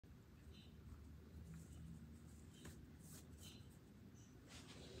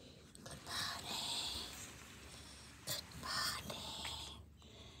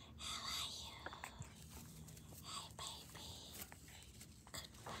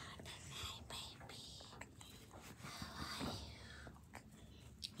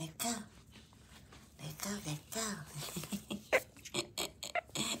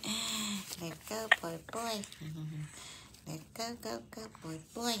boy. Let's go,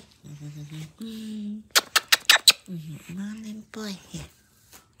 boy. Morning, boy. Here.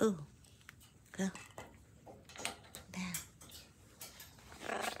 Ooh, go. Down.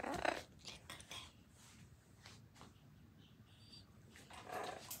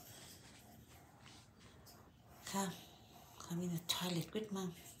 Come in the toilet with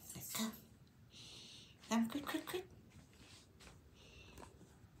mom. Let's go. Come, quick.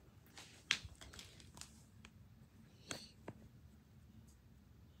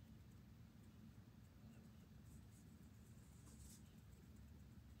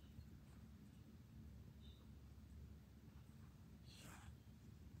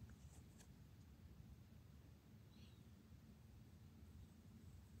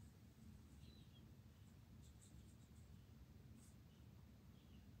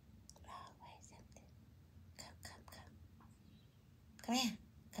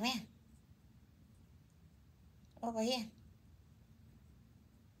 Come here. Over here.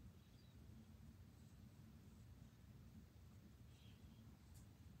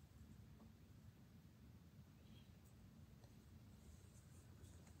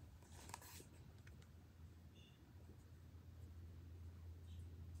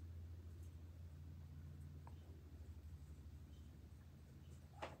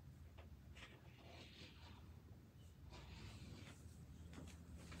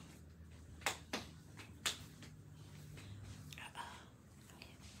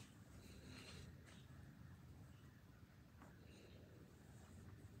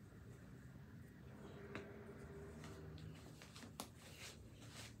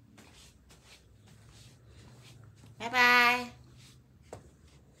 Bye-bye.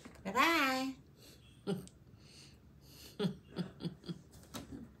 Bye-bye.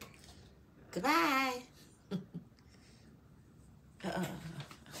 Goodbye.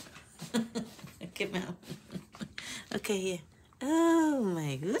 Come out. Okay, here. Oh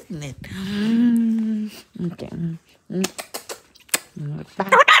my goodness. Okay.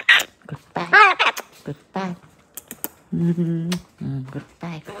 Goodbye.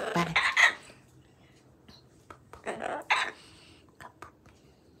 Goodbye. Goodbye.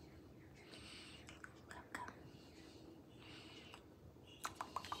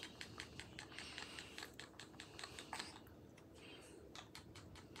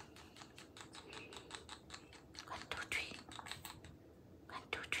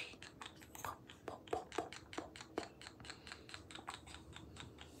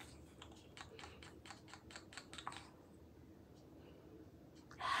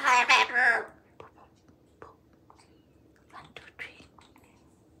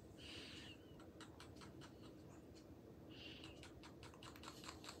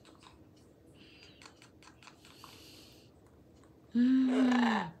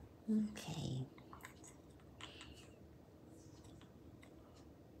 Okay.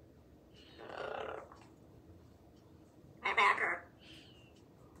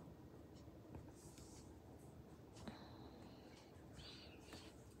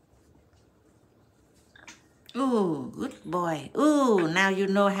 Ooh, good boy. Ooh, now you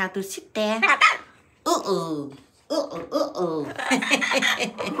know how to sit there. Ooh. Good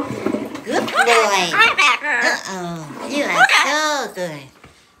boy. You are so good.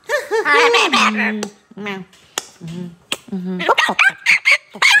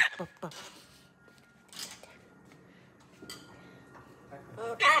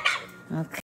 Okay.